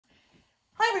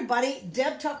everybody,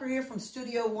 Deb Tucker here from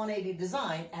Studio 180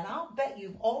 Design, and I'll bet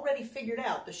you've already figured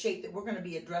out the shape that we're going to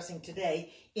be addressing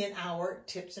today in our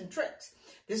tips and tricks.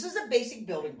 This is a basic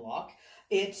building block.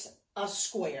 It's a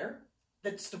square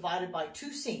that's divided by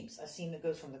two seams, a seam that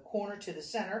goes from the corner to the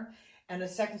center, and a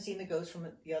second seam that goes from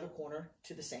the other corner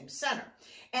to the same center.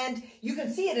 And you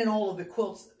can see it in all of the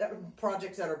quilts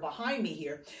projects that are behind me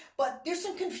here, but there's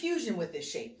some confusion with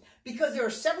this shape because there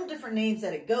are several different names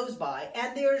that it goes by,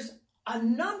 and there's a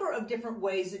number of different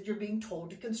ways that you're being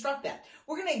told to construct that.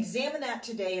 We're going to examine that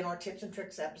today in our tips and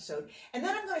tricks episode, and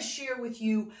then I'm going to share with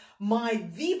you my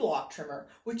V-block trimmer,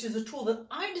 which is a tool that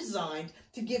I designed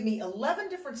to give me 11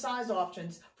 different size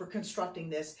options for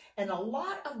constructing this, and a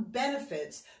lot of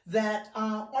benefits that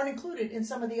aren't included in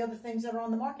some of the other things that are on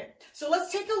the market. So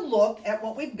let's take a look at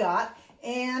what we've got,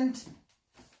 and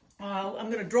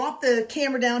I'm going to drop the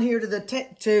camera down here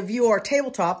to view our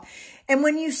tabletop, and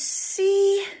when you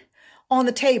see on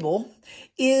the table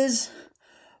is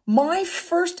my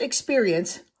first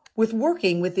experience with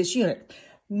working with this unit.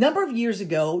 A number of years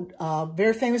ago, a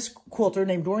very famous quilter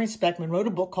named Dorian Speckman wrote a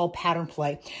book called Pattern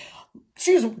Play.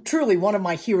 She was truly one of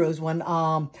my heroes when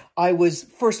I was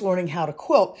first learning how to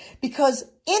quilt, because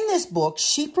in this book,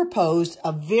 she proposed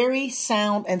a very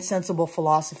sound and sensible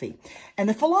philosophy. And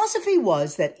the philosophy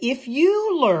was that if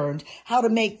you learned how to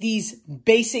make these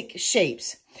basic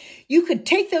shapes, you could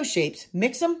take those shapes,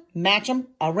 mix them, match them,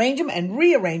 arrange them, and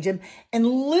rearrange them, and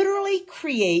literally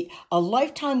create a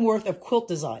lifetime worth of quilt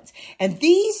designs. And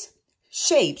these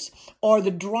shapes are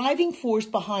the driving force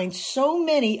behind so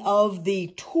many of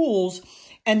the tools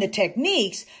and the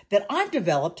techniques that I've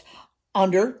developed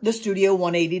under the Studio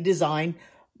 180 Design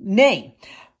name.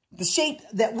 The shape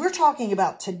that we're talking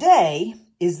about today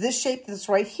is this shape that's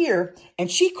right here, and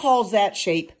she calls that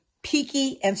shape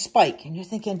Peaky and Spike. And you're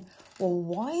thinking, well,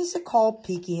 why is it called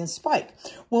Peaky and Spike?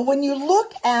 Well, when you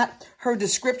look at her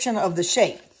description of the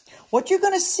shape, what you're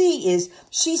going to see is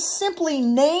she simply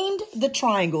named the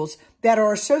triangles that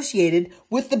are associated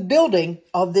with the building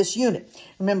of this unit.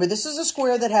 Remember, this is a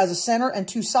square that has a center and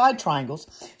two side triangles.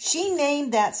 She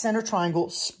named that center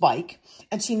triangle Spike,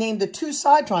 and she named the two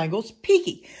side triangles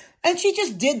Peaky. And she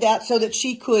just did that so that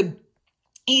she could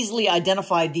easily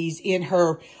identify these in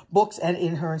her books and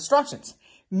in her instructions.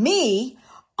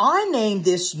 I named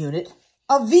this unit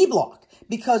a V-block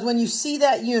because when you see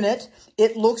that unit,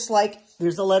 it looks like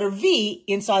there's a letter V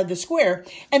inside the square.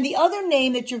 And the other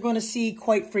name that you're going to see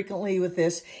quite frequently with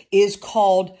this is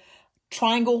called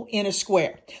triangle in a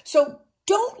square. So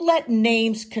don't let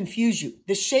names confuse you.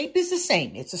 The shape is the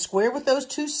same. It's a square with those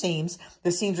two seams.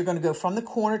 The seams are going to go from the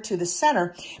corner to the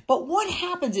center. But what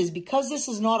happens is, because this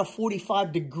is not a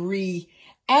 45-degree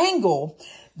angle,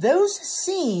 those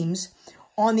seams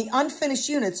on the unfinished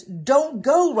units don't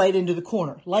go right into the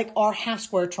corner like our half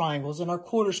square triangles and our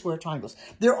quarter square triangles.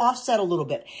 They're offset a little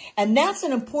bit. And that's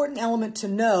an important element to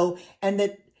know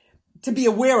and to be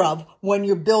aware of when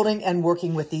you're building and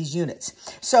working with these units.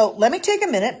 So let me take a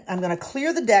minute. I'm going to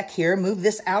clear the deck here, move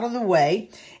this out of the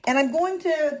way, and I'm going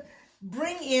to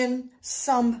bring in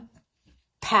some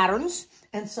patterns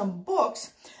and some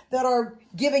books that are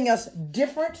giving us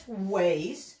different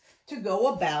ways to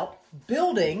go about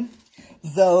building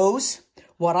those,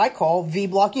 what I call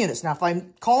V-block units. Now, if I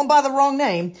call them by the wrong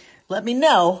name, let me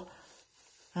know.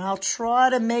 I'll try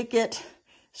to make it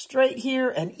straight here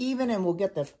and even, and we'll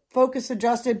get the focus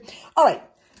adjusted. All right,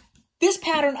 this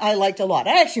pattern I liked a lot.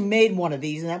 I actually made one of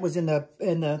these, and that was in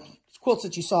the quilts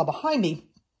that you saw behind me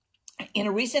in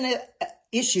a recent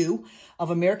issue of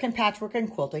American Patchwork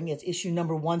and Quilting. It's issue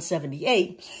number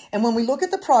 178. And when we look at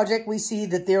the project, we see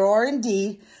that there are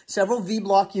indeed several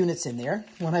V-block units in there.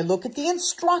 When I look at the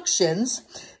instructions,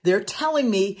 they're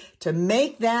telling me to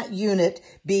make that unit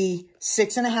be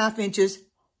 6.5 inches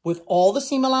with all the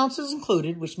seam allowances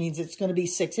included, which means it's going to be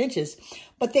 6 inches.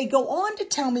 But they go on to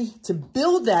tell me to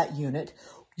build that unit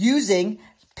using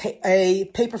a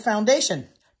paper foundation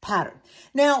pattern.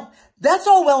 Now, that's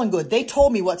all well and good. They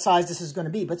told me what size this is going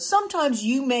to be, but sometimes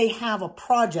you may have a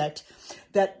project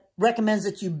that recommends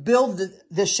that you build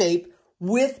the shape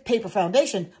with paper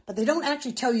foundation, but they don't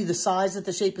actually tell you the size that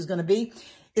the shape is going to be.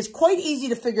 It's quite easy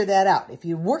to figure that out. If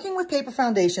you're working with paper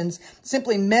foundations,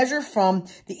 simply measure from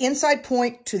the inside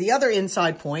point to the other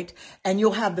inside point, and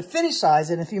you'll have the finished size.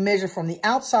 And if you measure from the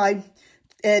outside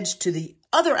edge to the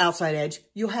other outside edge,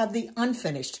 you'll have the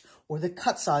unfinished or the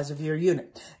cut size of your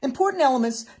unit. Important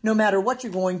elements, no matter what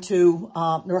you're going to,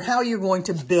 or how you're going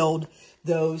to build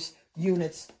those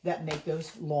units that make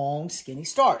those long, skinny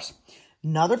stars.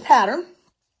 Another pattern,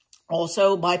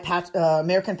 also by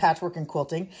American Patchwork and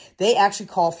Quilting, they actually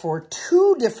call for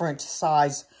 2 different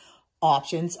size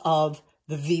options of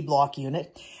the V-block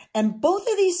unit. And both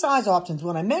of these size options,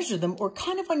 when I measured them, were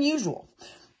kind of unusual.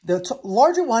 The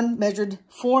larger one measured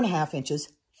 4.5 inches,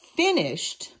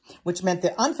 finished, which meant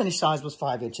the unfinished size was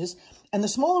 5 inches, and the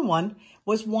smaller one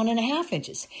was 1.5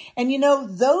 inches. And you know,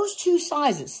 those two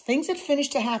sizes, things that finish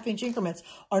to 1/2 inch increments,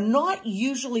 are not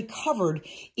usually covered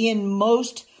in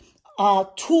most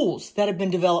tools that have been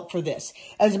developed for this.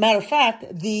 As a matter of fact,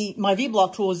 my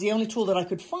V-block tool is the only tool that I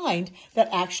could find that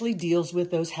actually deals with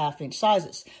those 1/2 inch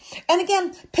sizes. And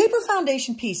again, paper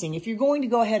foundation piecing, if you're going to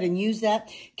go ahead and use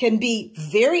that, can be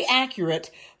very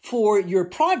accurate for your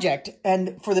project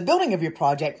and for the building of your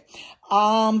project.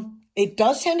 It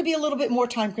does tend to be a little bit more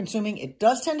time consuming. It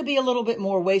does tend to be a little bit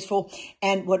more wasteful.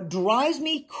 And what drives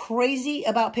me crazy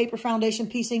about paper foundation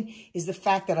piecing is the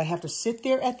fact that I have to sit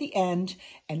there at the end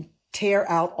and tear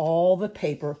out all the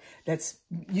paper that's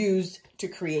used to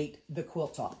create the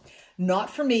quilt top. Not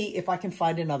for me if I can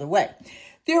find another way.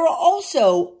 There are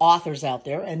also authors out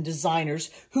there and designers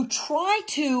who try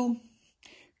to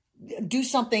do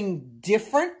something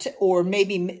different, or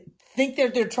maybe think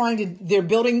that they're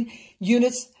building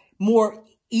units more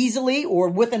easily or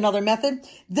with another method.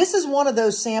 This is one of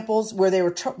those samples where they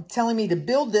were telling me to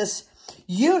build this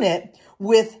unit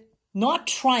with not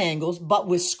triangles, but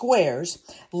with squares,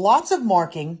 lots of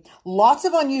marking, lots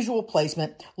of unusual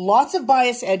placement, lots of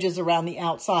bias edges around the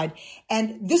outside.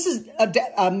 And this is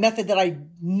a method that I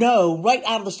know right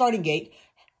out of the starting gate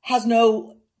has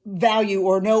no value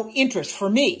or no interest for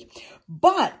me.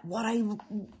 But what I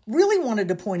really wanted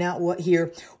to point out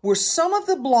here were some of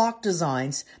the block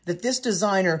designs that this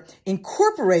designer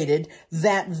incorporated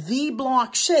that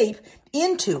V-block shape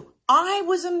into. I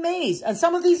was amazed. And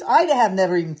some of these I have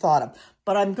never even thought of,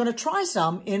 but I'm going to try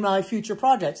some in my future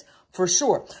projects for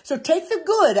sure. So take the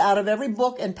good out of every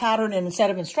book and pattern and set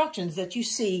of instructions that you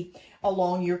see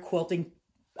along your quilting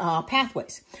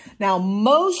pathways. Now,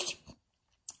 most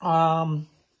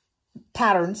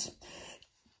patterns,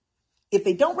 if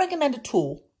they don't recommend a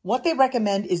tool, what they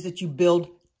recommend is that you build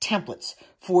templates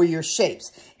for your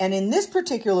shapes. And in this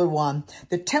particular one,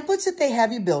 the templates that they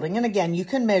have you building, and again, you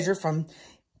can measure from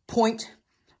point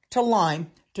to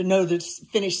line to know the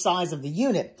finished size of the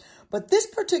unit. But this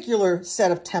particular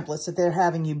set of templates that they're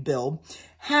having you build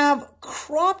have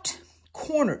cropped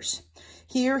corners.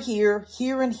 Here, here,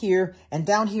 here, and here, and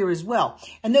down here as well.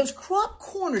 And those cropped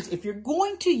corners, if you're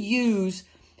going to use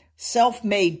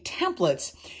self-made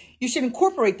templates, you should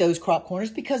incorporate those crop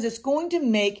corners because it's going to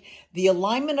make the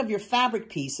alignment of your fabric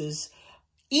pieces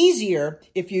easier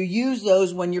if you use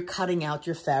those when you're cutting out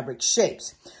your fabric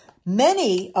shapes.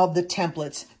 Many of the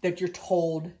templates that you're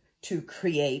told to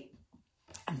create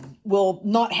will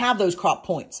not have those crop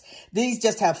points. These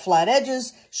just have flat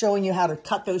edges showing you how to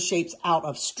cut those shapes out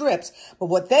of strips. But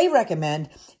what they recommend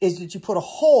is that you put a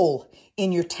hole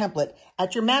in your template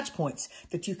at your match points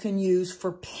that you can use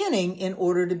for pinning in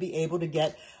order to be able to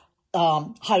get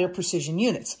higher precision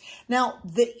units. Now,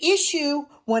 the issue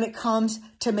when it comes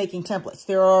to making templates,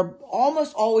 there are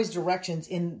almost always directions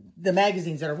in the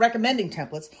magazines that are recommending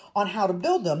templates on how to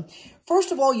build them.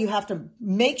 First of all, you have to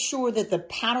make sure that the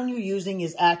pattern you're using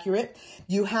is accurate.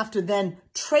 You have to then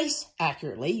trace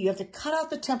accurately. You have to cut out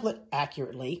the template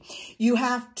accurately. You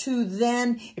have to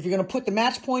then, if you're going to put the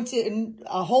match points in,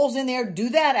 holes in there, do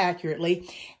that accurately.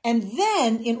 And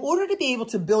then, in order to be able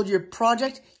to build your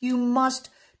project, you must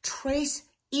trace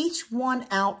each one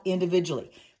out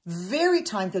individually. Very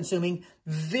time consuming,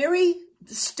 very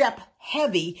step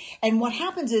heavy. And what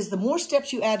happens is the more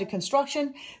steps you add to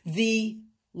construction, the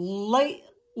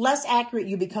less accurate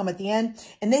you become at the end.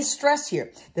 And they stress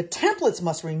here, the templates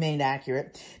must remain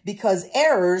accurate because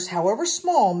errors, however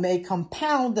small, may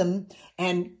compound them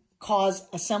and cause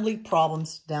assembly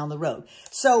problems down the road.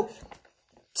 So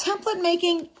template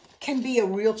making can be a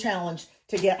real challenge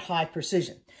to get high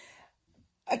precision.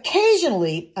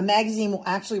 Occasionally, a magazine will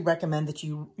actually recommend that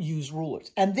you use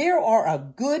rulers. And there are a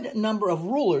good number of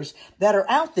rulers that are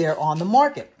out there on the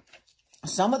market.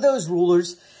 Some of those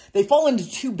rulers, they fall into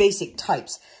two basic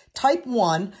types. Type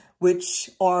 1, which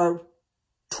are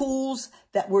tools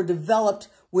that were developed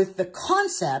with the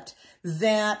concept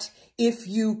that if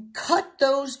you cut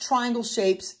those triangle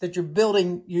shapes that you're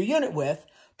building your unit with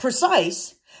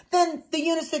precise, then the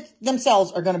units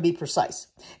themselves are going to be precise.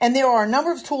 And there are a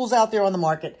number of tools out there on the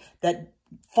market that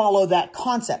follow that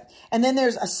concept. And then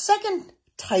there's a second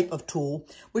type of tool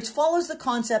which follows the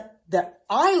concept that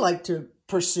I like to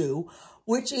pursue,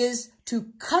 which is to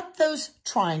cut those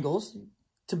triangles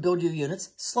to build your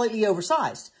units slightly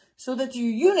oversized. so that your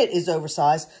unit is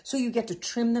oversized, so you get to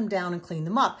trim them down and clean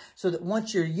them up, so that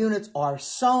once your units are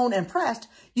sewn and pressed,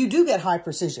 you do get high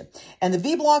precision. And the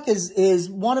V-Block is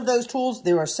one of those tools.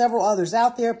 There are several others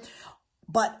out there,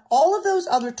 but all of those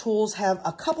other tools have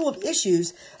a couple of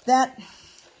issues that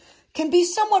can be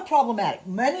somewhat problematic.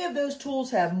 Many of those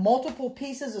tools have multiple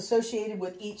pieces associated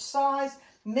with each size.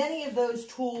 Many of those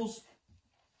tools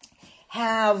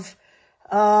have,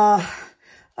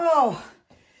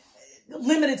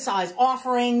 limited size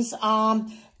offerings.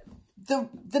 The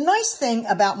nice thing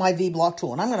about my V-Block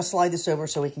tool, and I'm going to slide this over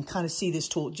so we can kind of see this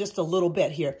tool just a little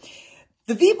bit here.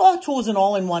 The V-Block tool is an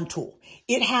all-in-one tool.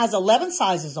 It has 11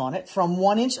 sizes on it, from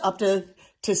 1 inch up to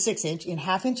 6 inch in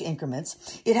half-inch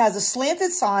increments. It has a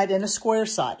slanted side and a square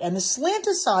side. And the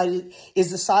slanted side is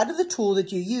the side of the tool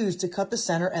that you use to cut the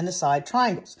center and the side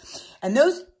triangles. And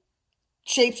those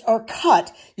shapes are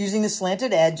cut using the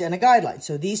slanted edge and a guideline.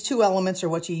 So these two elements are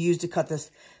what you use to cut the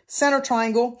center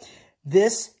triangle,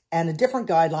 this and a different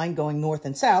guideline going north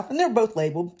and south. And they're both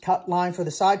labeled cut line for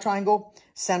the side triangle,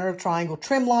 center of triangle,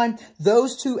 trim line.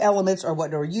 Those two elements are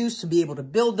what are used to be able to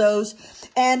build those.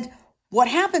 And what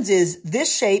happens is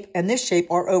this shape and this shape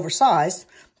are oversized.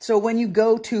 So when you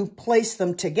go to place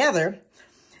them together,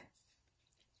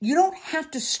 you don't have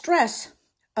to stress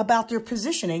about their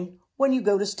positioning when you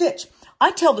go to stitch. I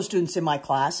tell the students in my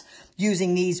class,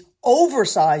 using these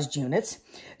oversized units,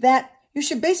 that you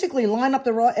should basically line up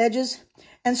the raw edges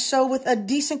and sew with a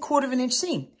decent 1/4 inch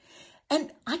seam.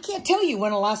 And I can't tell you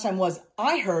when the last time was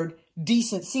I heard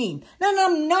decent seam. Now,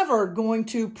 I'm never going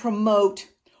to promote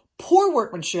poor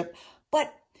workmanship,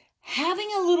 but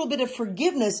having a little bit of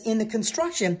forgiveness in the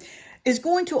construction is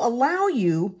going to allow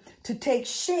you to take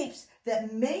shapes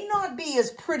that may not be as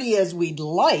pretty as we'd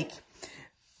like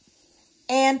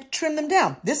and trim them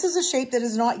down. This is a shape that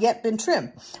has not yet been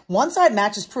trimmed. One side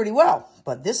matches pretty well,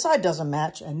 but this side doesn't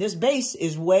match, and this base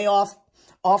is way off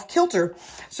kilter.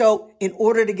 So in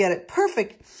order to get it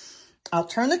perfect, I'll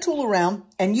turn the tool around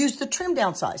and use the trim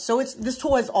down size. So this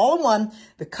tool has all in one,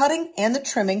 the cutting and the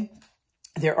trimming.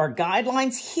 There are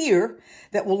guidelines here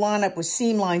that will line up with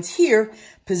seam lines here,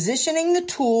 positioning the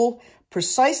tool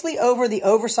precisely over the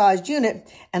oversized unit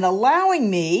and allowing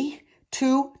me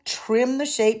to trim the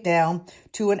shape down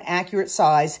to an accurate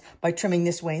size by trimming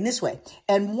this way and this way.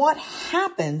 And what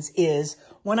happens is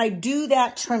when I do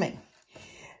that trimming,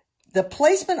 the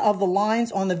placement of the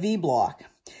lines on the V-Block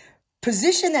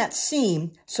position that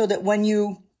seam so that when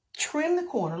you trim the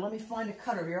corner, let me find a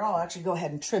cutter here. I'll actually go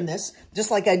ahead and trim this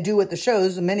just like I do at the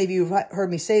shows. And many of you have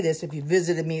heard me say this if you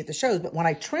visited me at the shows. But when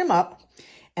I trim up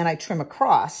and I trim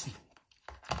across,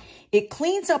 it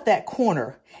cleans up that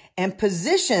corner and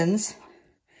positions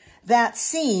that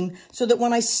seam so that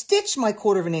when I stitch my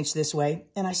 1/4 inch this way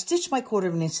and I stitch my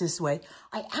 1/4 inch this way,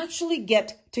 I actually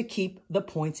get to keep the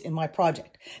points in my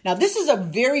project. Now, this is a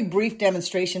very brief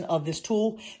demonstration of this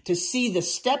tool. To see the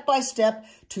step-by-step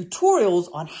tutorials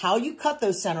on how you cut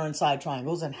those center and side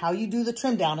triangles and how you do the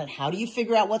trim down and how do you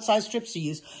figure out what size strips to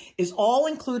use is all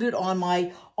included on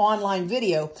my online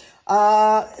video.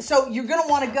 So you're going to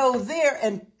want to go there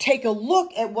and take a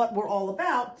look at what we're all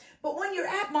about. But when you're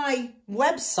at my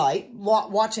website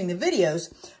watching the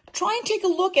videos, try and take a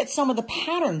look at some of the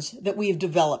patterns that we have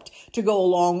developed to go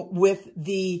along with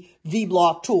the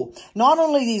V-Block tool. Not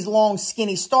only these long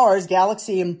skinny stars,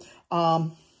 Galaxy and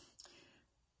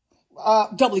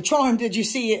Doubly Charmed, did you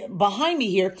see it behind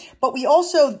me here, but we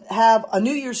also have a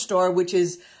New Year's star, which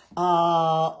is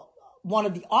one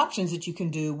of the options that you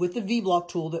can do with the V-Block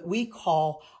tool that we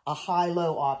call a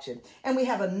high-low option. And we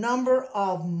have a number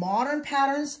of modern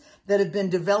patterns that have been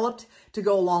developed to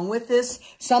go along with this.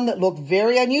 Some that look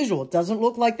very unusual. It doesn't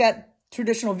look like that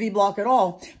traditional V-Block at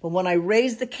all. But when I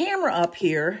raise the camera up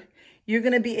here, you're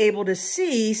going to be able to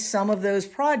see some of those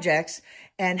projects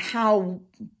and how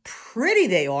pretty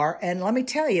they are. And let me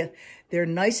tell you, they're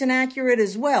nice and accurate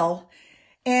as well.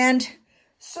 And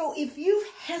so if you've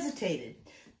hesitated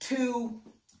to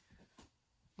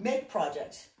make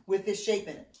projects with this shape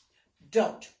in it,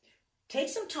 don't. Take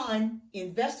some time,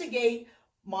 investigate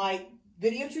my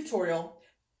video tutorial,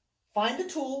 find the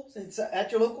tool, it's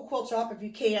at your local quilt shop if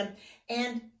you can,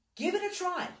 and give it a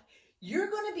try. You're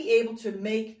going to be able to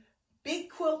make big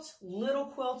quilts, little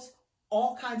quilts,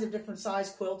 all kinds of different size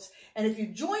quilts. And if you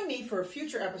join me for a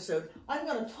future episode, I'm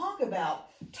going to talk about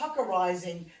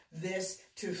tuckerizing this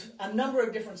to a number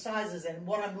of different sizes and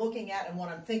what I'm looking at and what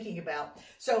I'm thinking about.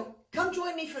 So come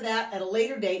join me for that at a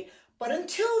later date. But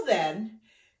until then,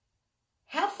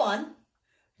 have fun.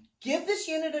 Give this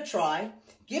unit a try.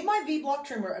 Give my V-Block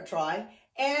trimmer a try.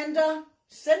 And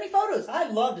send me photos.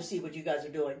 I'd love to see what you guys are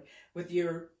doing with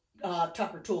your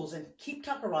Tucker tools and keep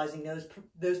tuckerizing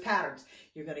those patterns.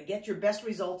 You're going to get your best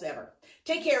results ever.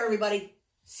 Take care, everybody.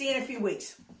 See you in a few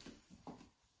weeks.